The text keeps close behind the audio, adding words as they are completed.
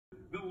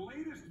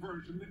latest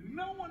version that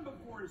no one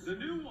before has The seen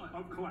new one.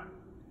 of Klay.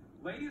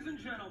 Ladies and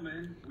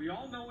gentlemen, we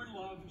all know and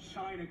love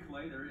China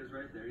Klay. There he is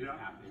right there. He's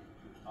happy.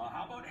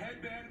 How about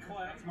Headband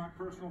Klay? That's my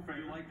personal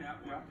favorite. You like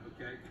that one?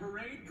 Yeah. Okay.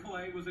 Parade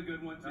Klay was a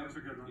good one, too. That was a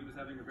good one. He was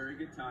having a very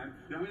good time.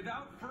 Yeah.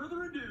 Without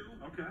further ado,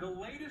 okay, the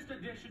latest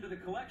addition to the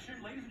collection,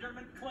 ladies and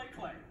gentlemen,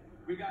 Klay.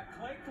 We got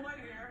Klay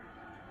here,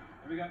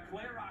 and we got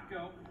Klay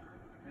Rocco.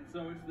 And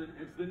so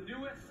it's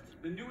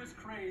the newest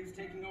craze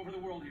taking over the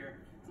world here.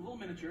 It's a little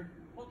miniature.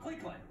 Well,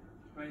 Klay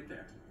right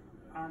there.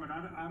 Armin,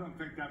 I don't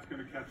think that's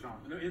going to catch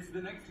on. No, it's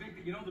the next big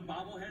thing. You know the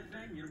bobblehead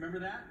thing? You remember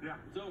that? Yeah.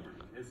 It's over.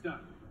 It's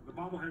done. The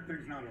bobblehead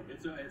thing's not over.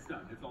 It's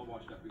done. It's all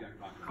washed up. We got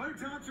Rocco. Klay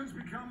Thompson's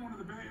become one of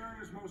the Bay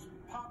Area's most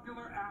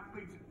popular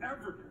athletes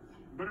ever.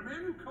 But a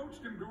man who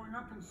coached him growing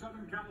up in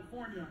Southern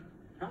California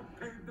helped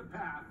pave the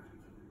path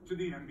to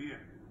the NBA.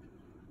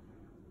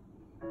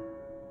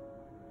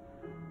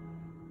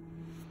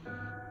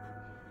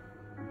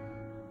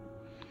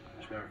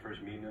 I remember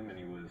first meeting him, and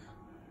he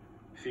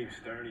seemed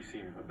stern. He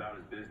seemed about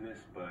his business.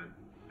 But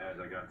as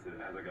I got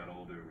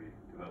older, we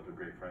developed a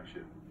great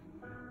friendship.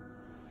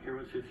 Here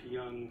was this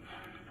young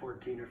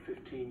 14 or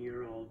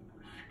 15-year-old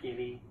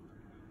skinny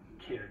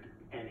kid,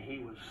 and he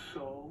was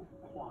so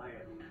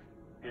quiet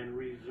and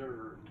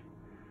reserved.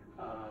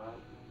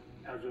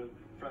 As a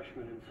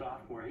freshman and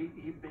sophomore,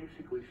 he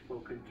basically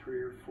spoke in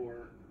 3 or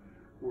 4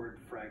 word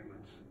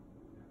fragments.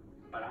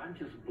 But I'm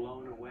just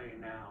blown away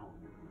now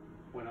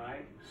when I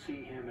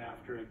see him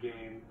after a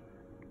game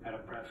at a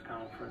press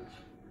conference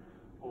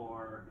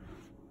or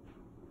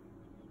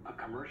a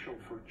commercial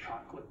for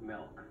chocolate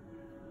milk.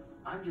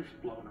 I'm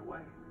just blown away.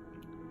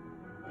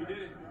 You did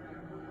it.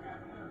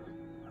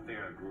 I think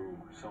I grew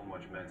so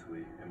much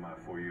mentally in my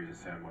 4 years at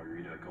Santa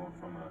Margarita, going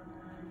from a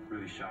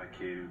really shy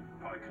kid who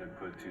probably couldn't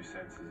put 2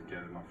 sentences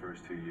together my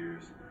first 2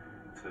 years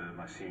to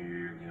my senior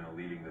year,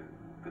 leading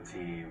the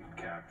team,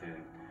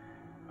 captain,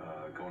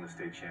 going to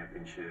state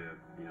championship,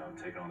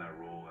 taking on that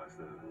role as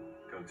the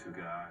go-to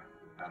guy,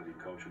 how to be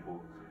coachable,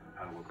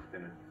 how to work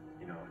within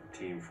a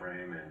team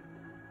frame, and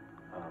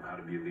how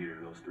to be a leader,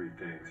 those 3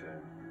 things.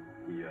 And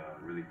he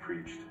really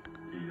preached,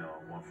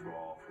 one for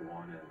all, for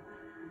one,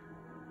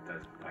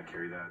 and I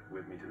carry that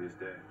with me to this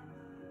day.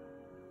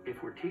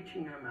 If we're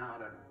teaching them how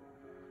to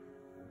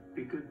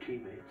be good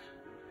teammates,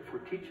 if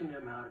we're teaching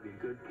them how to be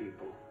good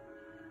people,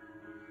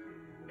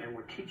 and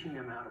we're teaching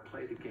them how to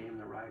play the game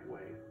the right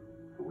way,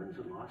 the wins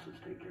and losses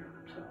take care of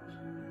themselves.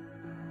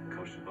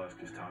 Coach DeBus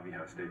just taught me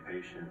how to stay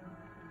patient,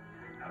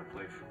 how to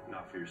play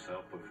not for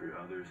yourself, but for your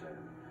others, and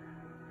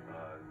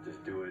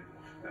just do it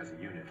as a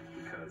unit,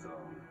 because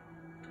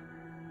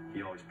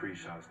he always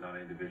preached how it's not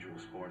an individual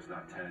sport, it's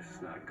not tennis,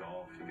 it's not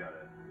golf. You got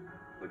to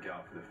look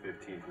out for the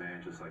 15th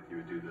man just like you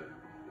would do the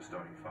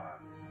starting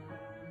 5.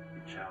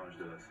 He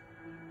challenged us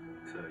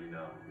to,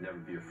 never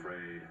be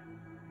afraid,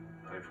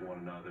 play for one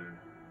another,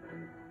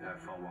 and have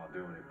fun while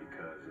doing it,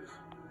 because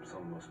it's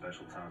some of the most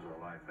special times of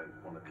our life at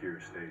one of the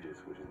purest stages,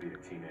 which is being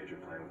a teenager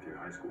playing with your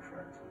high school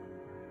friends.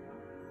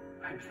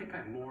 I think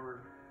I'm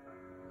more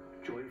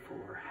joyful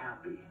or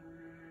happy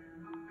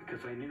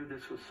because I knew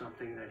this was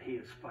something that he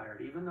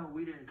aspired, even though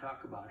we didn't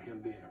talk about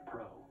him being a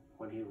pro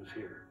when he was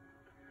here.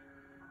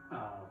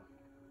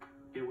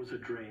 It was a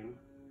dream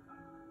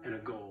and a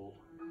goal,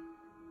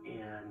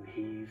 and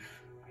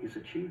he's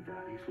achieved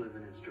that. He's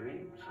living his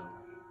dream. So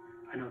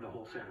I know the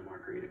whole Santa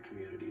Margarita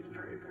community is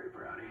very, very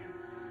proud of him.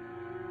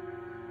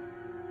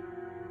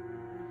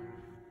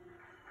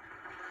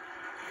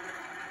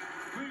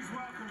 Please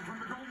welcome from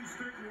the Golden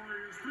State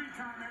Warriors,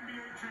 3-time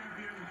NBA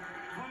champion,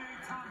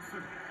 Klay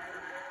Thompson.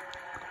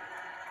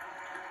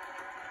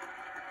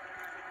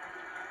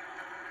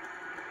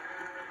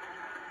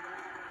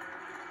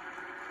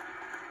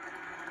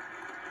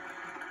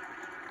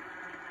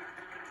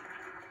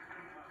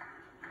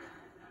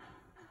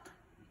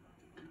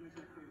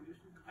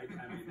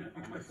 I made that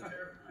for myself.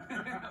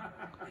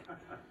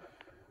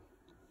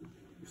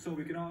 So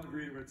we can all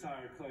agree to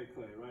retire Klay,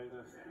 right?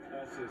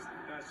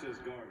 That's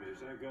just garbage.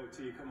 That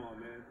goatee, come on,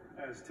 man.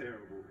 That's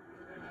terrible.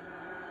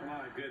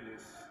 My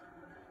goodness.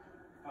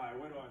 All right,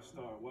 where do I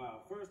start?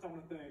 Wow. First, I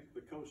want to thank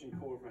the coaching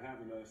corps for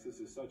having us. This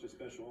is such a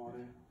special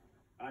honor.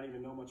 I didn't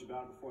even know much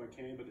about it before I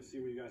came, but to see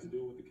what you guys are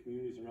doing with the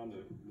communities around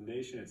the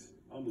nation, it's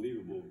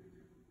unbelievable.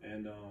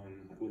 And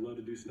we'd love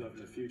to do stuff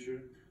in the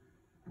future.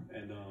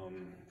 And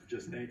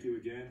just thank you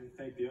again.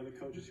 Thank the other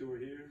coaches who are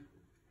here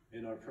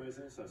in our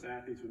presence. Us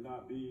athletes would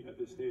not be at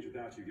this stage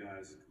without you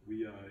guys.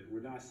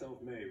 We're not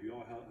self-made. We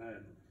all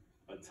had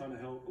a ton of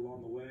help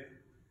along the way,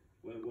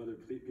 whether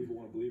people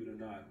want to believe it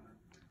or not.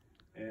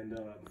 And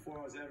before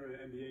I was ever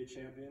an NBA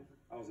champion,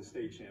 I was a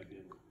state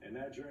champion. And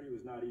that journey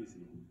was not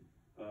easy.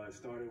 It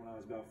started when I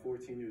was about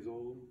 14 years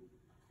old,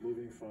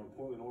 moving from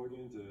Portland,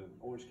 Oregon to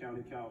Orange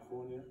County,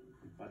 California.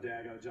 My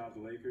dad got a job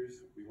at the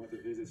Lakers. We went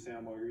to visit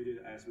Santa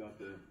Margarita, asked about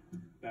the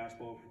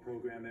basketball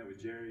program, met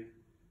with Jerry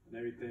and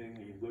everything.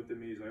 He looked at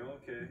me, he's like, oh,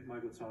 okay,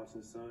 Michael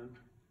Thompson's son,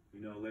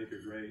 Laker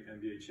great,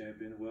 NBA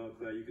champion. Well,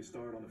 Klay, you can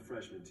start on the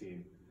freshman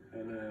team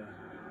and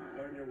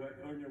earn your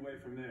way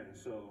from there.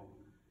 So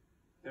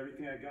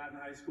everything I got in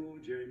high school,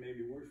 Jerry made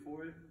me work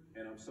for it,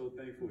 and I'm so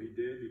thankful he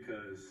did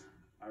because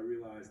I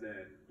realized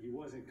that he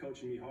wasn't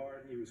coaching me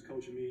hard, he was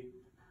coaching me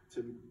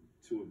to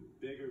a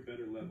bigger,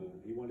 better level.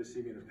 He wanted to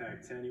see me in the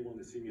Pac-10, he wanted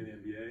to see me in the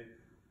NBA,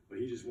 but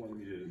he just wanted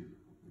me to,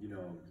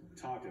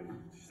 talk and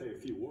say a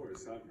few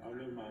words. I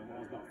remember when I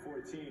was about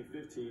 14,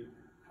 15,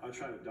 I would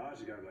try to dodge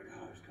the guy, like,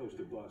 oh, it's Coach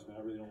DeBus, man,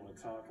 I really don't want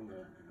to talk. I'm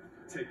going to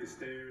take the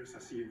stairs. I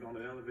see you on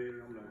the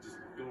elevator. I'm going to just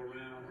go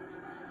around.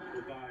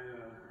 But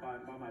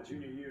by my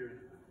junior year,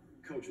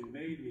 Coach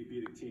made me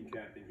be the team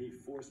captain. He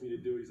forced me to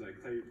do it. He's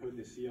like, Klay, you're putting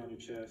the C on your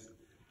chest.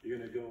 You're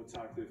going to go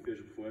talk to the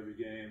official before every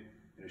game,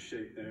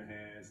 shake their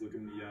hands, look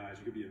them in the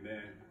eyes. You could be a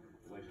man.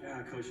 I'm like,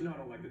 yeah, Coach, I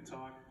don't like to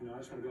talk. I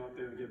just want to go out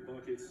there and get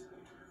buckets.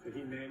 But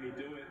he made me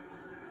do it.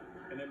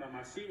 And then by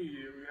my senior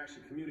year, we were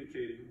actually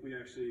communicating. We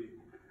actually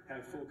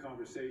had full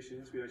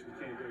conversations. We actually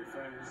became great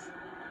friends,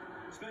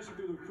 especially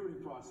through the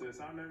recruiting process.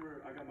 I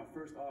remember I got my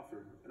first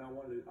offer, and I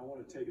wanted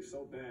to take it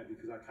so bad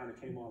because I kind of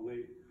came on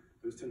late.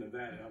 It was to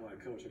Nevada. I'm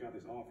like, Coach, I got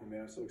this offer,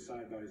 man. I'm so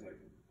excited about it. He's like,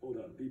 hold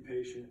up, be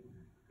patient.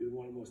 You're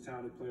one of the most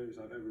talented players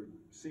I've ever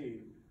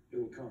seen. It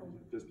will come.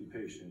 Just be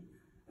patient.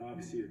 And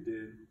obviously it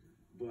did.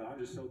 But I'm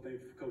just so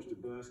thankful for Coach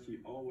DeBus. He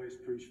always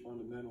preached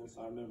fundamentals.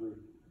 I remember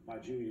my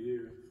junior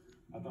year,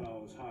 I thought I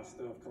was hot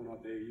stuff coming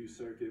off the AU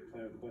circuit,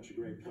 playing with a bunch of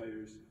great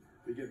players.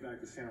 We get back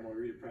to Santa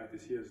Margarita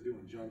practice, he has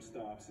doing jump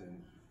stops and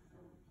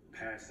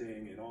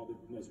passing and all the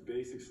most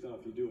basic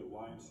stuff you do at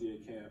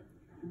YMCA camp.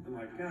 I'm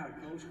like, God,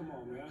 Coach, come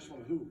on, man, I just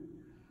want to hoop.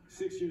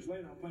 6 years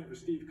later, I'm playing for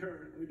Steve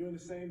Kerr, and we're doing the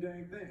same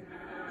dang thing.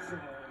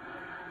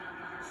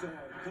 So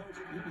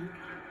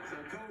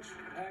Coach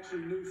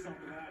actually knew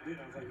something that I did.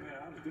 I was like, man,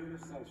 I was doing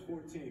this since I was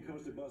 14.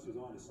 Coach DeBus was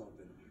onto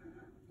something.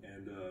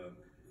 And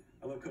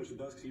I love Coach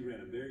DeBus because he ran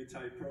a very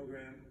tight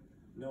program,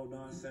 no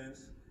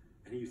nonsense.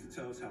 And he used to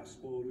tell us how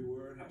spoiled we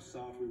were, how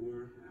soft we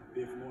were,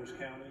 being from Orange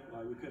County.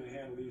 Like, we couldn't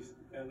handle these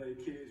LA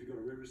kids. We go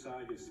to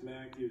Riverside, get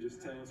smacked. He would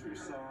just tell us we were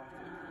soft.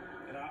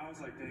 And I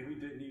was like, dang, we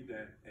didn't need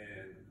that.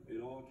 And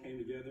it all came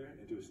together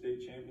into a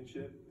state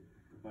championship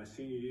my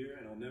senior year,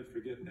 and I'll never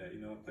forget that.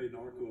 I played in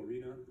Arco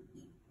Arena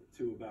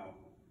to about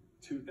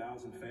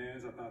 2,000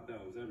 fans. I thought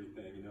that was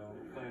everything,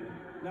 playing.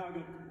 Now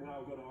when I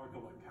would go to Arco,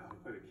 I'm like, God, I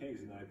played the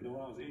Kings tonight. But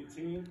when I was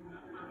 18,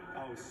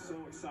 I was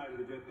so excited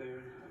to get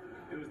there.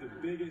 It was the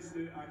biggest.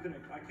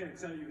 I can't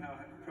tell you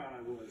how proud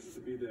I was to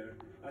be there.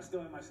 I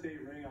still have my state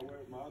ring. I wear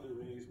it with my other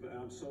rings, but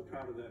I'm so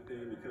proud of that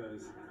thing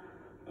because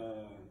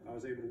I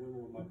was able to win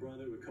one with my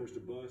brother, with Coach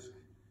DeBus,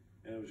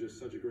 and it was just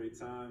such a great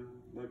time.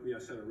 Luckily, I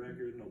set a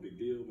record, no big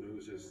deal, but it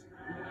was a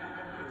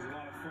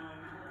lot of fun.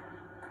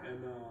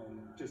 And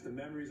just the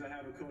memories I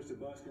have of Coach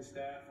DeBus and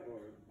staff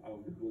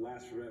will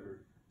last forever.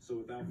 So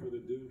without further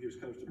ado, here's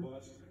Coach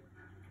DeBus.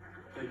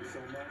 Thank you so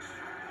much.